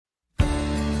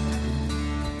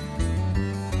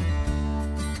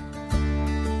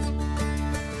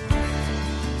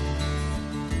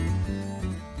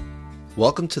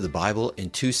Welcome to the Bible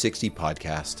in 260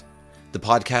 podcast, the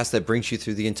podcast that brings you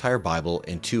through the entire Bible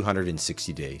in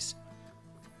 260 days.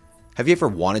 Have you ever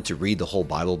wanted to read the whole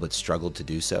Bible but struggled to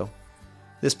do so?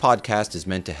 This podcast is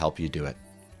meant to help you do it.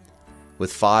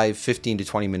 With 15 to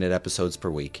 20 minute episodes per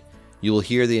week, you will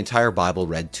hear the entire Bible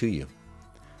read to you.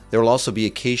 There will also be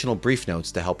occasional brief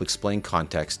notes to help explain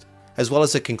context, as well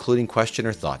as a concluding question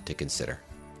or thought to consider.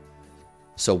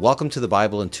 So welcome to the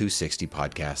Bible in 260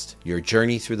 podcast, your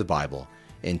journey through the Bible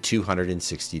in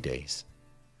 260 days.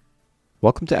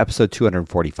 Welcome to episode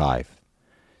 245.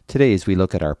 Today, as we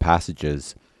look at our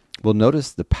passages, we'll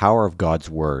notice the power of God's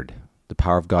Word, the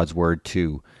power of God's Word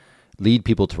to lead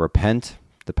people to repent,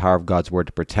 the power of God's Word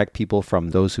to protect people from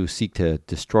those who seek to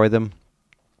destroy them,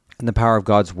 and the power of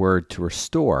God's Word to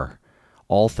restore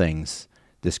all things,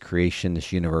 this creation,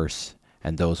 this universe,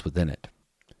 and those within it.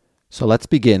 So let's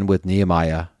begin with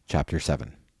Nehemiah chapter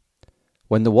 7.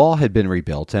 When the wall had been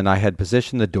rebuilt, and I had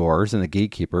positioned the doors and the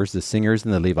gatekeepers, the singers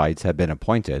and the Levites had been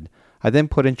appointed, I then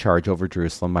put in charge over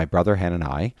Jerusalem my brother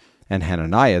Hanani, and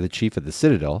Hananiah the chief of the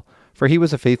citadel, for he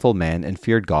was a faithful man and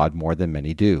feared God more than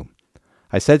many do.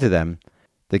 I said to them,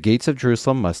 the gates of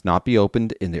Jerusalem must not be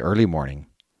opened in the early morning,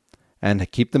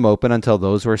 and keep them open until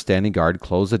those who are standing guard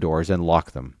close the doors and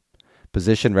lock them.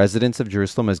 Position residents of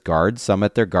Jerusalem as guards, some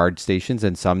at their guard stations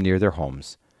and some near their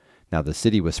homes. Now the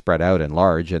city was spread out and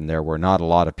large, and there were not a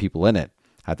lot of people in it.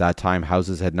 At that time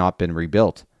houses had not been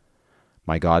rebuilt.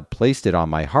 My God placed it on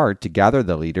my heart to gather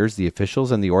the leaders, the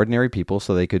officials, and the ordinary people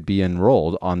so they could be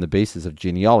enrolled on the basis of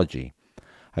genealogy.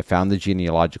 I found the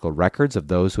genealogical records of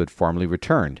those who had formerly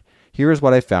returned. Here is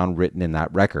what I found written in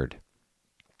that record.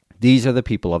 These are the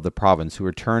people of the province who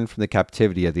returned from the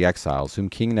captivity of the exiles, whom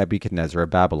King Nebuchadnezzar of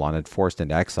Babylon had forced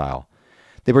into exile.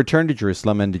 They returned to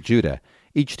Jerusalem and to Judah,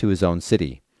 each to his own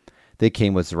city. They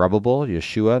came with Zerubbabel,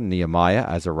 Yeshua, Nehemiah,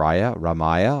 Azariah,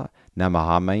 Ramiah,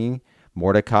 Nehemiah,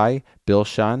 Mordecai,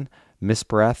 Bilshan,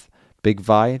 Mispereth,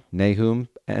 Bigvai, Nahum,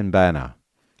 and Bana.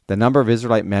 The number of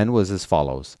Israelite men was as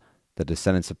follows. The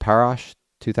descendants of Parash,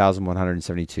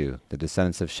 2,172. The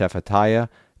descendants of Shephatiah,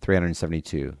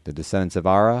 372. The descendants of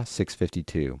Ara,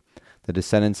 652. The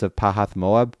descendants of Pahath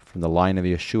Moab, from the line of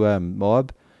Yeshua and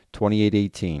Moab,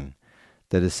 2818.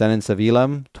 The descendants of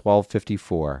Elam,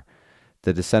 1254.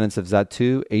 The descendants of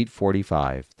Zatu,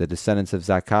 845. The descendants of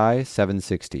Zakai,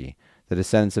 760. The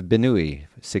descendants of Binui,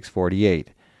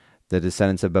 648. The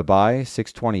descendants of Babai,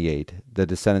 628. The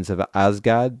descendants of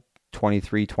Azgad,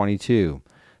 2322.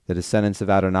 The descendants of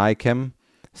Adonikim,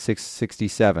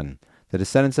 667. The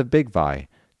descendants of Bigvai,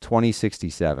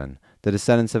 2067. The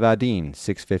descendants of Adin,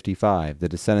 655. The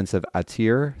descendants of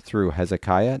Atir through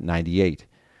Hezekiah, 98.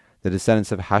 The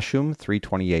descendants of Hashum,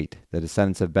 328. The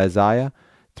descendants of Beziah,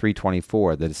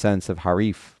 324. The descendants of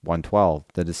Harif, 112.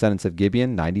 The descendants of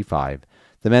Gibeon, 95.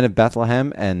 The men of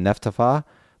Bethlehem and Nephtapha,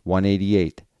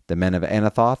 188. The men of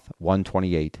Anathoth,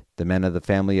 128. The men of the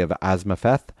family of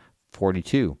Asmapheth,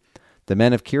 42. The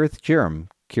men of Kiriath-Jearim,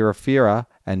 Kiriaphira,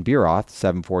 and Beeroth,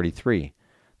 743.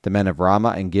 The men of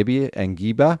Ramah and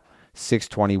Geba,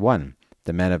 621.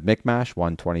 The men of Michmash,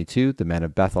 122. The men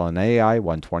of Bethel and Ai,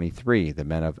 123. The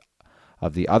men of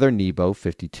the other Nebo,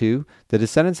 52. The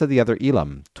descendants of the other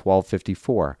Elam,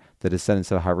 1254. The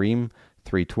descendants of Harim,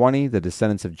 320. The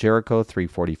descendants of Jericho,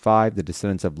 345. The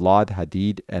descendants of Lod,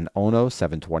 Hadid, and Ono,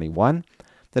 721.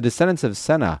 The descendants of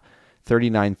Senah,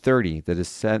 3930.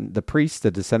 The priests,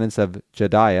 the descendants of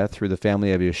Jediah, through the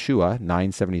family of Yeshua,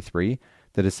 973.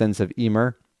 The descendants of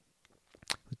Emer,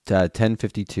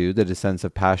 1052. The descendants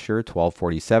of Pashur,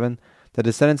 1247. The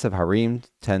descendants of Harim,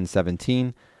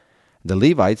 1017. The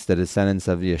Levites, the descendants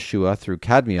of Yeshua, through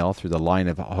Kadmiel, through the line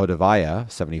of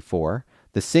Hodaviah, 74.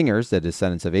 The singers, the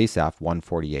descendants of Asaph,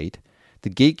 148. The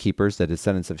gatekeepers, the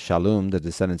descendants of Shallum, the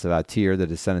descendants of Atir, the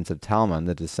descendants of Talmon,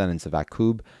 the descendants of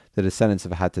Akub, the descendants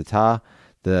of Hattatah,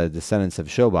 the descendants of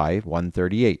Shobai,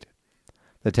 138.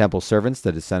 The temple servants,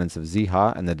 the descendants of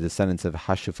Ziha, and the descendants of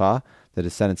Hashupha, the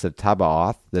descendants of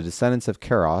Tabaoth, the descendants of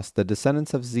Keros, the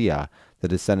descendants of Zia, the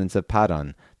descendants of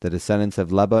Padon, the descendants of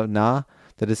Lebanah,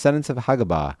 the descendants of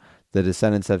Hagabah, the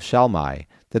descendants of Shalmai,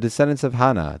 the descendants of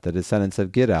Hannah, the descendants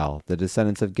of Gidal, the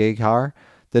descendants of Gehar,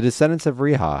 the descendants of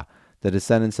Reha, the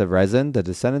descendants of Rezin, the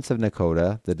descendants of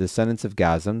Nekoda, the descendants of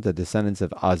Gazam, the descendants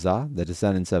of Uzzah, the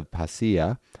descendants of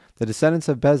Paseah, the descendants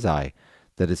of Bezai,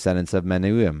 the descendants of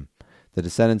Menuim, the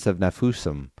descendants of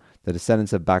Nephusim, the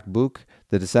descendants of Bakbuk,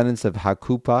 the descendants of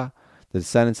Hakupah, the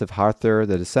descendants of Harthur,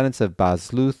 the descendants of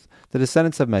Bazluth, the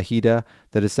descendants of Mahida,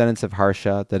 the descendants of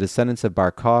Harsha, the descendants of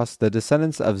Barkos, the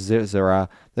descendants of Zerah,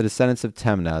 the descendants of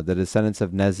Temnah, the descendants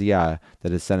of Neziah, the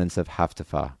descendants of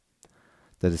Haphtapha.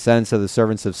 The descendants of the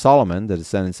servants of Solomon, the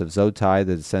descendants of Zotai,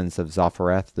 the descendants of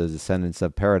Zophareth, the descendants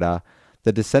of Perida,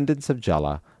 the descendants of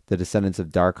Jela, the descendants of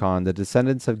Darkon, the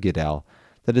descendants of Giddel,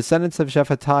 the descendants of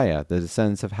Shephatiah, the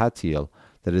descendants of Hatil,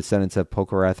 the descendants of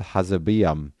Pokereth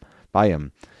Hazabiam,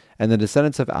 and the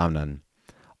descendants of Amnon.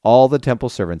 All the temple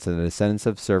servants and the descendants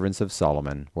of servants of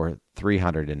Solomon were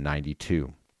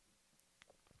 392.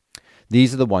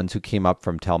 These are the ones who came up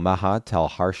from Tel-Maha,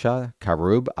 Tel-Harsha,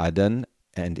 Karub, Adon,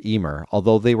 and Emer,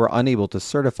 although they were unable to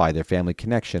certify their family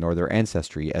connection or their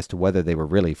ancestry as to whether they were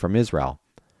really from Israel.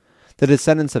 The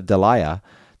descendants of Deliah,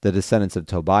 the descendants of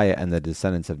Tobiah, and the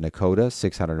descendants of Nekoda,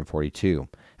 642.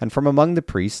 And from among the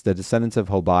priests, the descendants of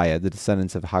Hobiah, the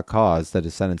descendants of Hakaz, the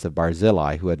descendants of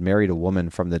Barzillai, who had married a woman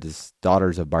from the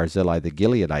daughters of Barzillai the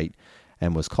Gileadite,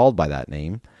 and was called by that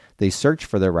name. They searched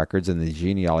for their records in the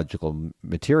genealogical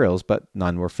materials, but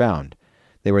none were found.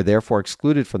 They were therefore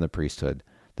excluded from the priesthood.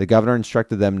 The governor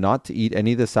instructed them not to eat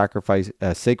any of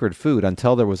the sacred food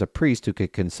until there was a priest who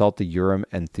could consult the Urim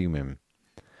and Thummim.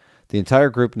 The entire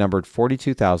group numbered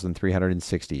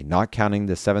 42,360, not counting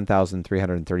the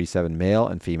 7,337 male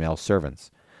and female servants.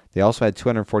 They also had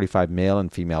 245 male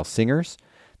and female singers.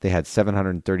 They had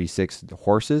 736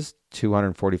 horses,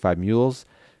 245 mules,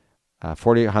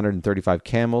 435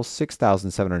 camels,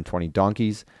 6,720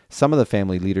 donkeys. Some of the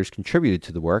family leaders contributed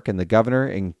to the work, and the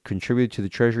governor contributed to the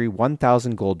treasury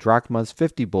 1,000 gold drachmas,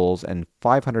 50 bulls, and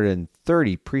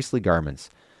 530 priestly garments.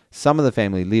 Some of the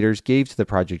family leaders gave to the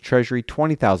project treasury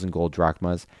 20,000 gold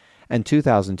drachmas and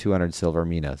 2,200 silver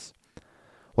minas.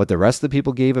 What the rest of the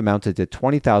people gave amounted to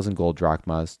 20,000 gold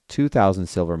drachmas, 2,000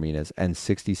 silver minas, and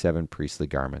 67 priestly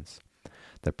garments.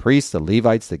 The priests, the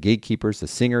Levites, the gatekeepers, the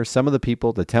singers, some of the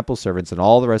people, the temple servants, and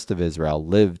all the rest of Israel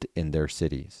lived in their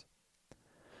cities.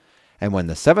 And when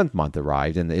the 7th month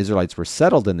arrived and the Israelites were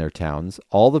settled in their towns,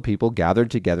 all the people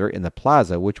gathered together in the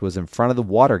plaza which was in front of the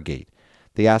water gate.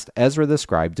 They asked Ezra the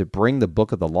scribe to bring the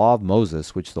book of the law of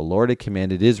Moses, which the Lord had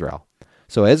commanded Israel.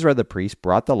 So Ezra the priest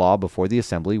brought the law before the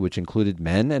assembly, which included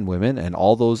men and women and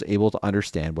all those able to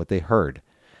understand what they heard.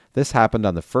 This happened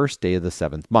on the 1st day of the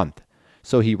 7th month.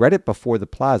 So he read it before the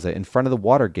plaza in front of the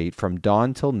water gate from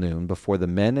dawn till noon before the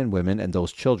men and women and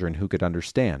those children who could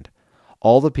understand.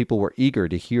 All the people were eager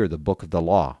to hear the book of the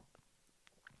law.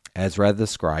 Ezra the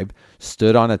scribe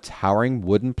stood on a towering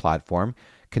wooden platform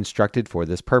constructed for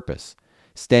this purpose.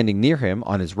 Standing near him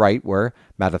on his right were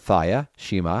Mattathiah,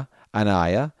 Shema,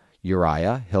 Ananiah,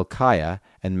 Uriah, Hilkiah,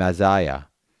 and Maziah.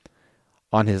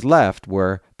 On his left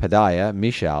were Pedaiah,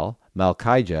 Mishael,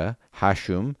 Malchijah,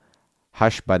 Hashum,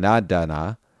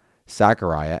 Hashbanadana,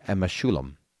 Zechariah, and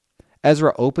Meshullam.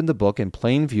 Ezra opened the book in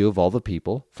plain view of all the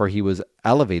people, for he was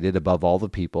elevated above all the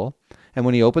people. And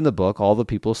when he opened the book, all the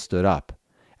people stood up.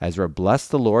 Ezra blessed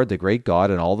the Lord, the great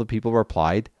God, and all the people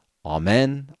replied,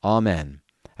 Amen, Amen,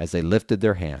 as they lifted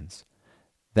their hands.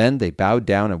 Then they bowed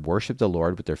down and worshipped the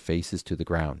Lord with their faces to the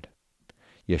ground.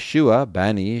 Yeshua,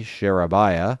 Bani,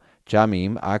 Sherebiah,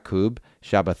 Jamim, Akub,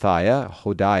 Shabbathiah,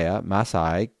 Hodiah,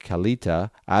 Masai, Kalita,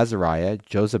 Azariah,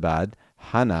 Jozabad,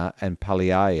 Hannah, and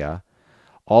Paliah,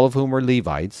 all of whom were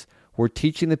Levites, were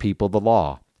teaching the people the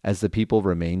law, as the people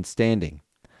remained standing.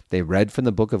 They read from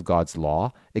the book of God's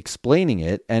law, explaining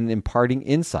it and imparting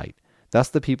insight. Thus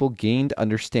the people gained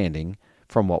understanding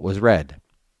from what was read.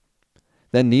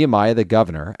 Then Nehemiah the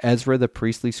governor, Ezra the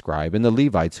priestly scribe, and the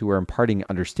Levites who were imparting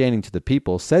understanding to the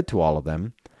people said to all of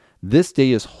them, This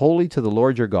day is holy to the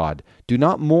Lord your God. Do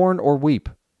not mourn or weep.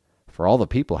 For all the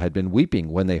people had been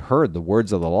weeping when they heard the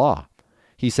words of the law.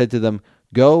 He said to them,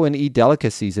 Go and eat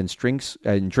delicacies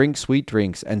and drink sweet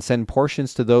drinks, and send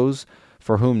portions to those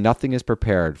for whom nothing is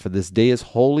prepared, for this day is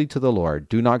holy to the Lord.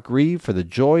 Do not grieve, for the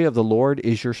joy of the Lord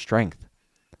is your strength.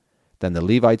 Then the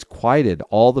Levites quieted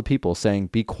all the people, saying,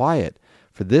 Be quiet,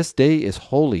 for this day is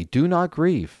holy. Do not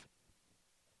grieve.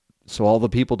 So all the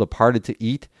people departed to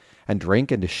eat and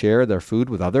drink and to share their food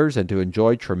with others and to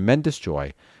enjoy tremendous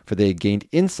joy, for they had gained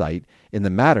insight in the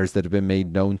matters that had been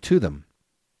made known to them.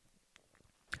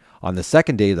 On the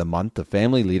 2nd day of the month, the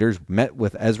family leaders met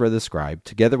with Ezra the scribe,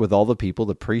 together with all the people,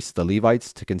 the priests, the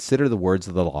Levites, to consider the words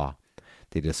of the law.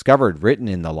 They discovered written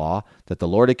in the law that the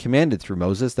Lord had commanded through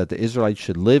Moses that the Israelites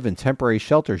should live in temporary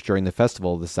shelters during the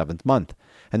festival of the 7th month,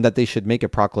 and that they should make a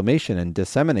proclamation and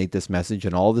disseminate this message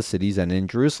in all the cities and in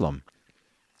Jerusalem.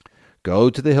 Go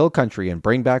to the hill country and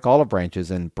bring back olive branches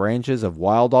and branches of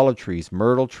wild olive trees,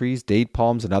 myrtle trees, date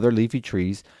palms, and other leafy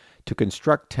trees to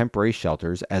construct temporary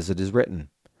shelters, as it is written.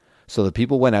 So the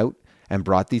people went out and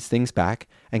brought these things back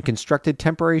and constructed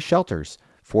temporary shelters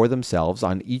for themselves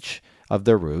on each of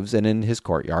their roofs and in his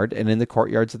courtyard and in the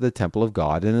courtyards of the temple of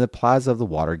God and in the plaza of the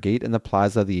water gate and the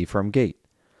plaza of the Ephraim gate.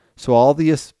 So all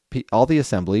the all the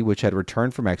assembly which had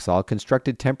returned from exile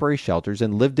constructed temporary shelters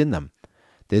and lived in them.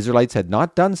 The Israelites had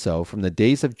not done so from the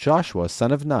days of Joshua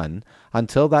son of Nun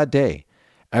until that day.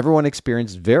 Everyone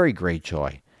experienced very great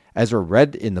joy. Ezra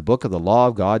read in the book of the law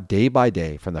of God day by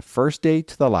day, from the first day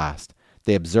to the last.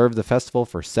 They observed the festival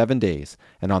for 7 days,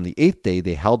 and on the 8th day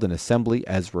they held an assembly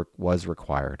as was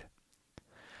required.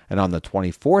 And on the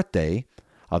 24th day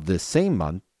of this same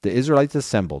month, the Israelites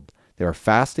assembled. They were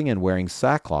fasting and wearing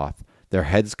sackcloth, their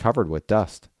heads covered with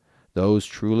dust. Those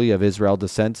truly of Israel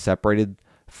descent, separated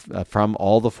from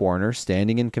all the foreigners,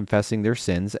 standing and confessing their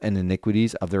sins and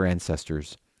iniquities of their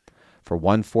ancestors. For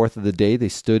 1/4 of the day they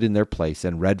stood in their place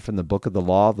and read from the book of the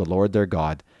law of the Lord their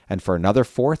God, and for another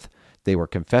 1/4 they were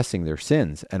confessing their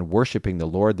sins and worshipping the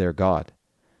Lord their God.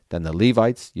 Then the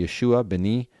Levites, Yeshua,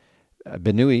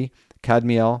 Benui,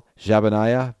 Kadmiel,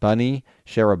 Jabaniah, Bani,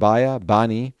 Sherebiah,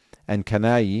 Bani, and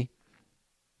Kanai,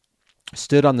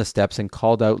 stood on the steps and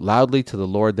called out loudly to the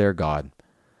Lord their God.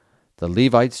 The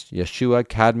Levites, Yeshua,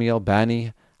 Kadmiel,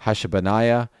 Bani,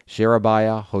 Hashabaniah,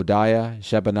 Sherebiah, Hodiah,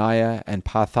 Jebaniah, and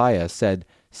Pathiah said,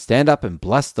 "Stand up and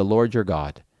bless the Lord your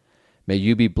God. May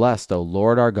you be blessed, O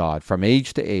Lord our God, from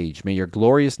age to age. May your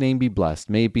glorious name be blessed.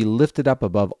 May it be lifted up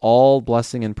above all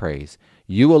blessing and praise.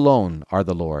 You alone are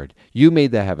the Lord. You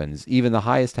made the heavens, even the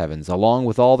highest heavens, along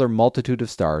with all their multitude of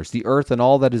stars, the earth and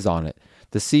all that is on it,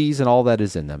 the seas and all that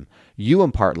is in them. You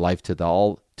impart life to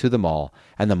them all,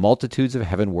 and the multitudes of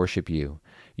heaven worship you.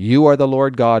 You are the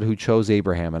Lord God who chose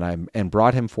Abraham and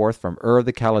brought him forth from Ur of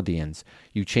the Chaldeans.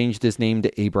 You changed his name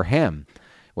to Abraham.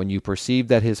 When you perceived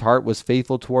that his heart was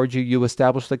faithful toward you, you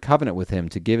established a covenant with him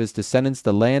to give his descendants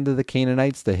the land of the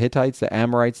Canaanites, the Hittites, the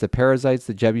Amorites, the Perizzites,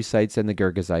 the Jebusites, and the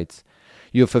Girgashites.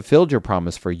 You have fulfilled your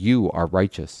promise, for you are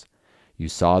righteous. You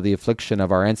saw the affliction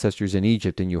of our ancestors in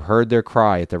Egypt, and you heard their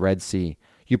cry at the Red Sea.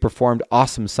 You performed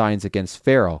awesome signs against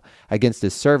Pharaoh, against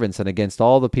his servants, and against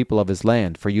all the people of his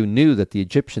land, for you knew that the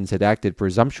Egyptians had acted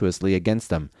presumptuously against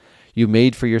them. You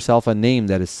made for yourself a name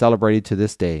that is celebrated to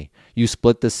this day. You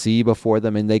split the sea before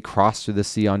them, and they crossed through the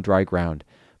sea on dry ground.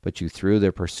 But you threw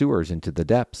their pursuers into the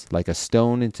depths, like a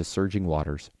stone into surging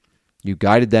waters. You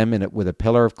guided them with a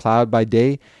pillar of cloud by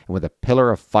day, and with a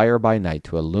pillar of fire by night,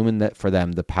 to illumine for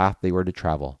them the path they were to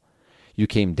travel. You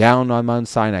came down on Mount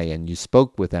Sinai, and you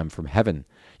spoke with them from heaven.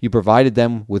 You provided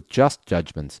them with just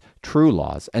judgments, true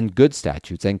laws, and good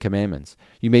statutes and commandments.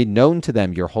 You made known to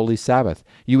them your holy Sabbath.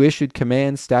 You issued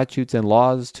commands, statutes, and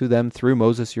laws to them through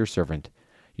Moses your servant.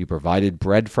 You provided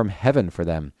bread from heaven for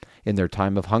them in their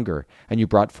time of hunger, and you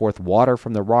brought forth water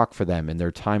from the rock for them in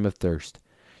their time of thirst.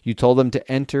 You told them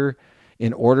to enter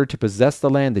in order to possess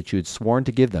the land that you had sworn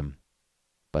to give them.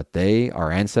 But they,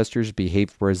 our ancestors,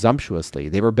 behaved presumptuously.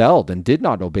 They rebelled and did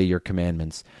not obey your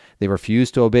commandments. They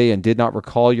refused to obey and did not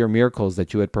recall your miracles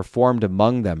that you had performed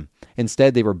among them.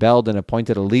 Instead, they rebelled and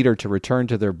appointed a leader to return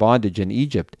to their bondage in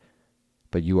Egypt.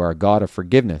 But you are a God of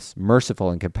forgiveness, merciful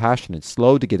and compassionate,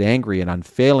 slow to get angry and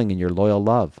unfailing in your loyal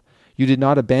love. You did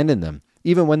not abandon them,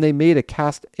 even when they made a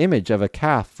cast image of a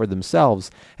calf for themselves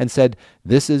and said,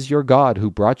 "This is your God who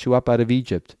brought you up out of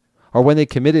Egypt," or when they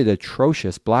committed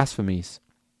atrocious blasphemies.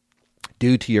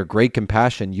 Due to your great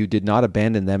compassion, you did not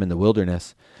abandon them in the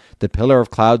wilderness. The pillar of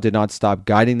cloud did not stop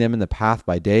guiding them in the path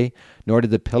by day, nor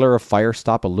did the pillar of fire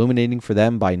stop illuminating for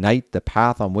them by night the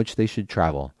path on which they should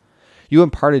travel. You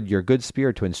imparted your good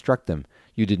spirit to instruct them.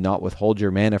 You did not withhold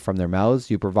your manna from their mouths.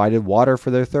 You provided water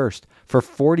for their thirst. For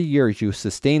 40 years you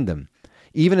sustained them.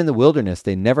 Even in the wilderness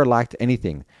they never lacked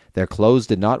anything. Their clothes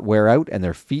did not wear out, and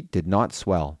their feet did not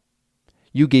swell.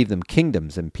 You gave them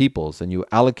kingdoms and peoples, and you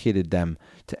allocated them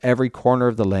to every corner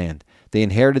of the land. They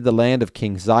inherited the land of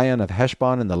King Zion of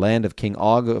Heshbon and the land of King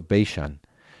Og of Bashan.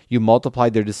 You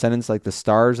multiplied their descendants like the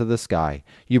stars of the sky.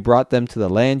 You brought them to the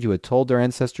land you had told their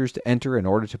ancestors to enter in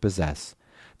order to possess.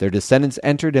 Their descendants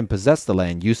entered and possessed the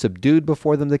land. You subdued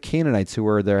before them the Canaanites who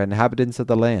were their inhabitants of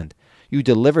the land. You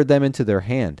delivered them into their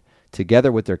hand,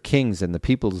 together with their kings and the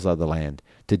peoples of the land,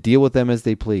 to deal with them as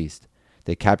they pleased.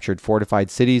 They captured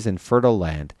fortified cities and fertile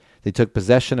land. They took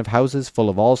possession of houses full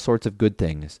of all sorts of good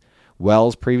things,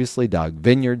 wells previously dug,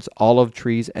 vineyards, olive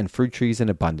trees, and fruit trees in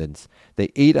abundance.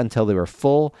 They ate until they were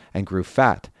full and grew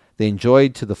fat. They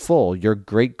enjoyed to the full your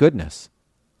great goodness.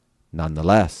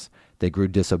 Nonetheless, they grew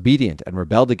disobedient and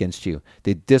rebelled against you.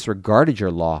 They disregarded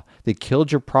your law. They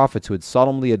killed your prophets who had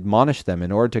solemnly admonished them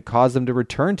in order to cause them to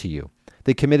return to you.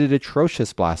 They committed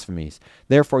atrocious blasphemies.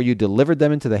 Therefore you delivered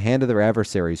them into the hand of their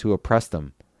adversaries who oppressed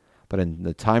them. But in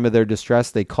the time of their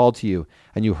distress they called to you,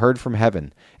 and you heard from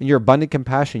heaven. In your abundant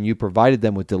compassion you provided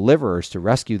them with deliverers to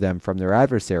rescue them from their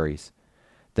adversaries.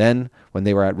 Then, when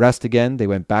they were at rest again, they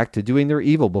went back to doing their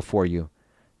evil before you.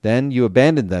 Then you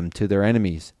abandoned them to their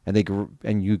enemies, and they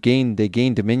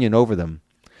gained dominion over them.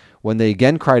 When they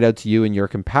again cried out to you in your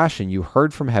compassion, you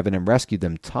heard from heaven and rescued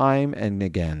them time and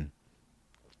again.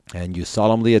 And you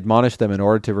solemnly admonished them in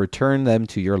order to return them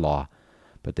to your law.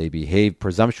 But they behaved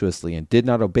presumptuously and did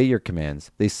not obey your commands.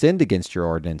 They sinned against your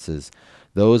ordinances,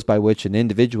 those by which an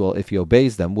individual, if he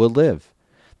obeys them, will live.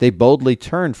 They boldly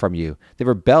turned from you. They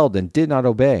rebelled and did not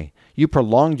obey. You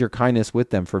prolonged your kindness with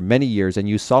them for many years, and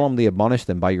you solemnly admonished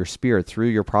them by your Spirit through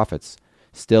your prophets.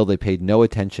 Still they paid no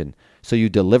attention, so you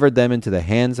delivered them into the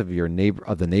hands of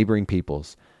the neighboring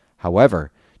peoples.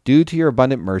 However, due to your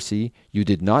abundant mercy, you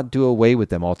did not do away with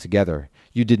them altogether.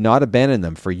 You did not abandon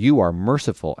them, for you are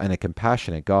merciful and a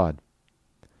compassionate God.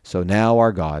 So now,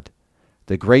 our God,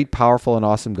 the great, powerful, and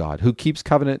awesome God, who keeps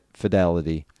covenant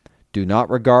fidelity, do not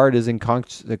regard as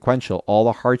inconsequential all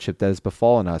the hardship that has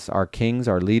befallen us, our kings,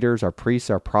 our leaders, our priests,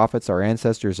 our prophets, our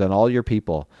ancestors, and all your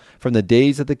people, from the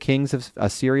days of the kings of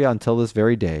Assyria until this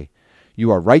very day. You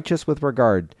are righteous with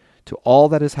regard to all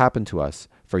that has happened to us,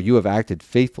 for you have acted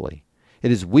faithfully.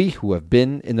 It is we who have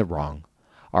been in the wrong.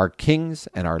 Our kings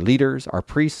and our leaders, our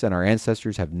priests and our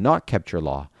ancestors have not kept your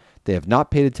law. They have not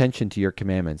paid attention to your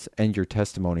commandments and your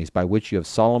testimonies by which you have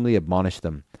solemnly admonished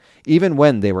them. Even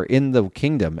when they were in the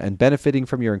kingdom and benefiting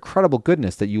from your incredible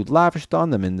goodness that you lavished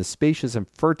on them in the spacious and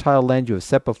fertile land you have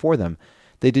set before them,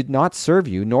 they did not serve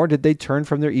you, nor did they turn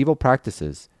from their evil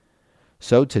practices.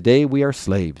 So today we are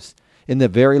slaves. In the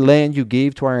very land you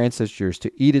gave to our ancestors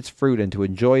to eat its fruit and to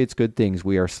enjoy its good things,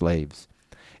 we are slaves.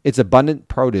 Its abundant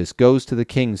produce goes to the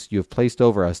kings you have placed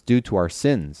over us due to our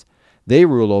sins. They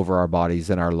rule over our bodies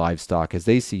and our livestock as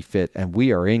they see fit, and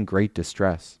we are in great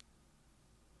distress.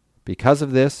 Because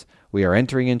of this, we are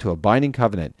entering into a binding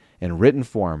covenant in written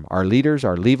form. Our leaders,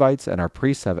 our Levites, and our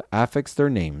priests have affixed their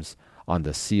names on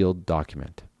the sealed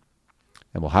document.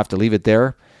 And we'll have to leave it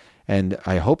there. And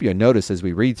I hope you notice as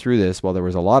we read through this, while there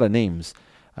was a lot of names,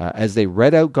 as they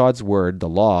read out God's word, the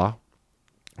law,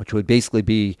 which would basically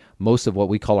be most of what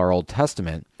we call our Old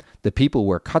Testament, the people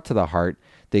were cut to the heart,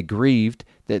 they grieved,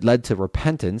 that led to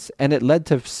repentance, and it led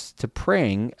to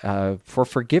praying for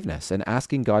forgiveness and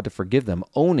asking God to forgive them,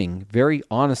 owning very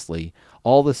honestly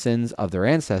all the sins of their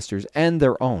ancestors and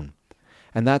their own.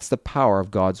 And that's the power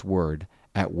of God's word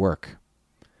at work.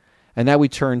 And now we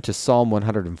turn to Psalm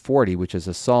 140, which is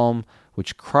a psalm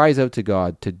which cries out to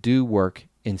God to do work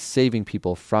in saving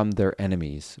people from their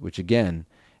enemies, which again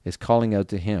is calling out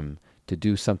to him to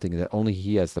do something that only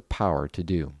he has the power to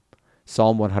do.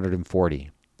 Psalm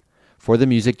 140. For the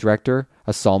music director,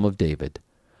 a psalm of David.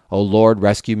 O Lord,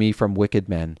 rescue me from wicked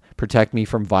men. Protect me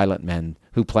from violent men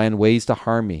who plan ways to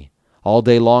harm me. All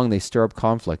day long they stir up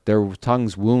conflict. Their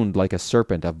tongues wound like a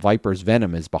serpent. A viper's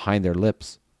venom is behind their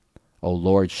lips. O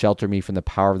Lord, shelter me from the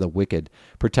power of the wicked.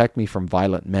 Protect me from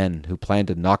violent men who plan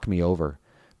to knock me over.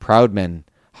 Proud men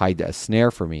hide a snare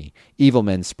for me. Evil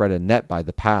men spread a net by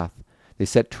the path. They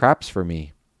set traps for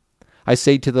me. I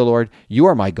say to the Lord, you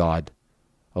are my God.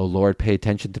 O Lord, pay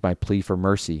attention to my plea for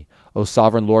mercy. O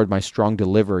sovereign Lord, my strong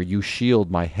deliverer, you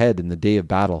shield my head in the day of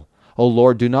battle. O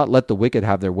Lord, do not let the wicked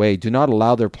have their way. Do not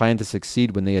allow their plan to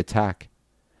succeed when they attack.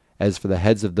 As for the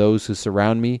heads of those who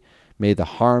surround me, may the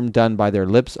harm done by their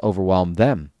lips overwhelm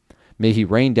them. May he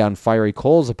rain down fiery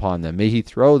coals upon them. May he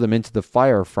throw them into the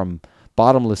fire. From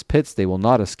bottomless pits they will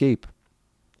not escape.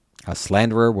 A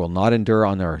slanderer will not endure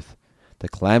on earth. The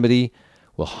calamity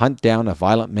will hunt down a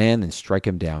violent man and strike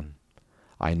him down.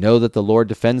 I know that the Lord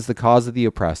defends the cause of the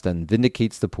oppressed and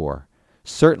vindicates the poor.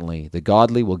 Certainly the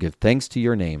godly will give thanks to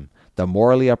your name. The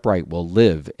morally upright will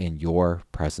live in your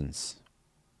presence.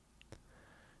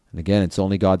 And again, it's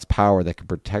only God's power that can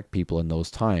protect people in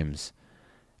those times.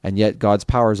 And yet God's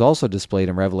power is also displayed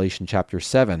in Revelation chapter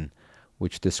 7,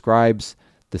 which describes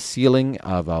the sealing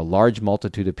of a large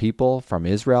multitude of people from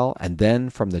Israel and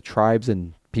then from the tribes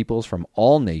and peoples from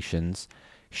all nations,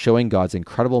 showing God's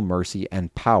incredible mercy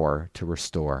and power to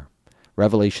restore.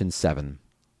 Revelation 7.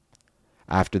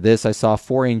 After this I saw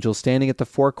 4 angels standing at the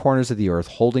 4 corners of the earth,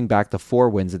 holding back the 4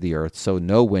 winds of the earth, so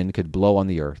no wind could blow on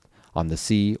the earth, on the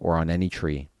sea, or on any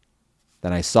tree.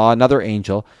 Then I saw another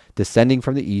angel descending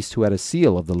from the east who had a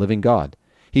seal of the living God.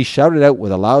 He shouted out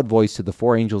with a loud voice to the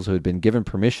 4 angels who had been given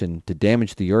permission to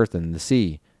damage the earth and the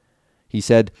sea. He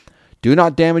said, do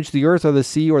not damage the earth or the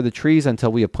sea or the trees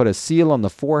until we have put a seal on the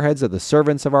foreheads of the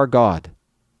servants of our God.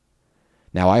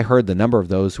 Now I heard the number of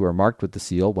those who were marked with the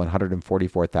seal,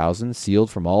 144,000,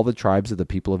 sealed from all the tribes of the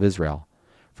people of Israel.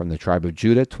 From the tribe of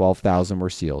Judah, 12,000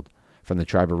 were sealed. From the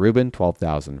tribe of Reuben,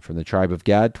 12,000. From the tribe of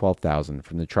Gad, 12,000.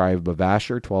 From the tribe of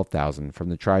Asher, 12,000. From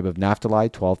the tribe of Naphtali,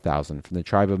 12,000. From the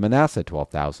tribe of Manasseh,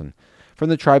 12,000. From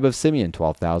the tribe of Simeon,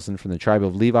 12,000. From the tribe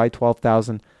of Levi,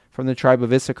 12,000. From the tribe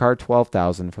of Issachar,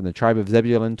 12,000. From the tribe of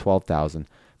Zebulun, 12,000.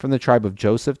 From the tribe of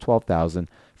Joseph, 12,000.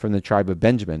 From the tribe of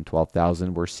Benjamin,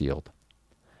 12,000 were sealed.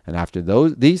 And after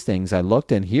these things I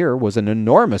looked, and here was an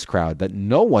enormous crowd that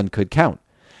no one could count,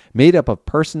 made up of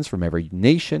persons from every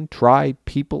nation, tribe,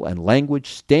 people, and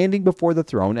language, standing before the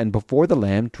throne and before the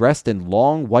Lamb, dressed in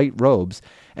long white robes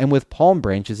and with palm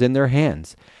branches in their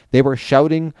hands. They were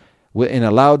shouting in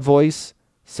a loud voice,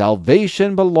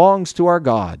 "Salvation belongs to our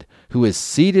God, who is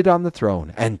seated on the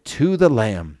throne, and to the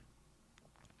Lamb."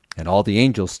 And all the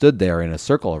angels stood there in a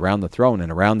circle around the throne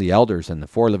and around the elders and the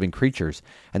four living creatures,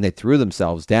 and they threw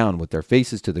themselves down with their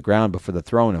faces to the ground before the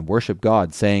throne and worshipped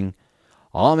God, saying,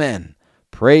 "Amen.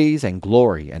 Praise and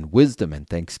glory and wisdom and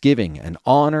thanksgiving and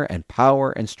honor and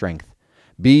power and strength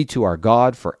be to our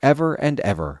God forever and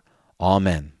ever.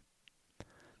 Amen."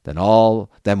 Then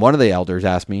one of the elders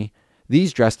asked me,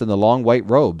 "These dressed in the long white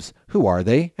robes, who are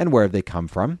they, and where have they come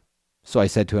from?" So I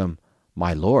said to him,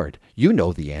 "My Lord, you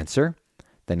know the answer."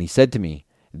 Then he said to me,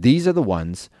 "These are the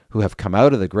ones who have come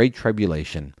out of the great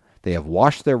tribulation. They have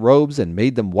washed their robes and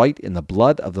made them white in the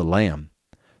blood of the Lamb.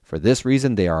 For this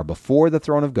reason they are before the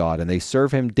throne of God, and they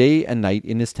serve him day and night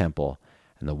in his temple.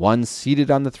 And the one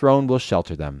seated on the throne will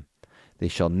shelter them. They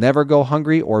shall never go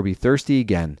hungry or be thirsty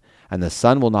again, and the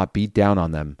sun will not beat down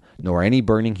on them, nor any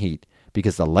burning heat,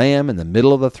 because the Lamb in the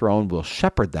middle of the throne will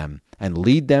shepherd them and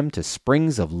lead them to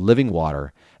springs of living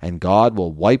water, and God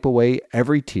will wipe away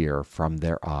every tear from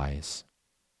their eyes."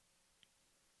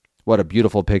 What a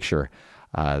beautiful picture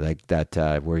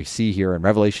that we see here in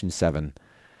Revelation 7.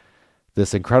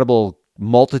 This incredible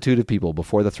multitude of people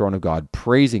before the throne of God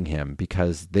praising him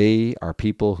because they are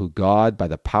people who God, by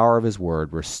the power of his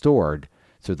word, restored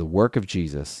through the work of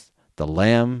Jesus, the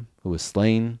Lamb who was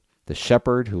slain, the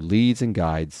shepherd who leads and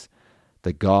guides,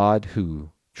 the God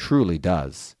who truly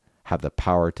does have the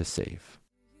power to save.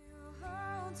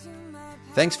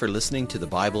 Thanks for listening to the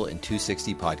Bible in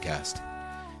 260 podcast.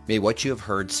 May what you have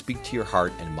heard speak to your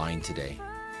heart and mind today.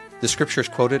 The scriptures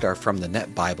quoted are from the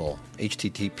Net Bible,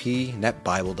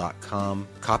 http://netbible.com,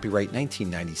 copyright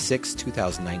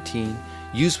 1996-2019,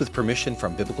 used with permission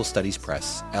from Biblical Studies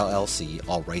Press, LLC,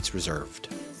 all rights reserved.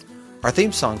 Our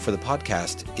theme song for the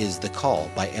podcast is The Call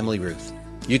by Emily Ruth.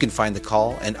 You can find The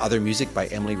Call and other music by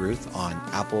Emily Ruth on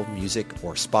Apple Music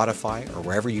or Spotify or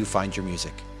wherever you find your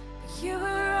music. You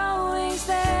were always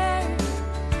there.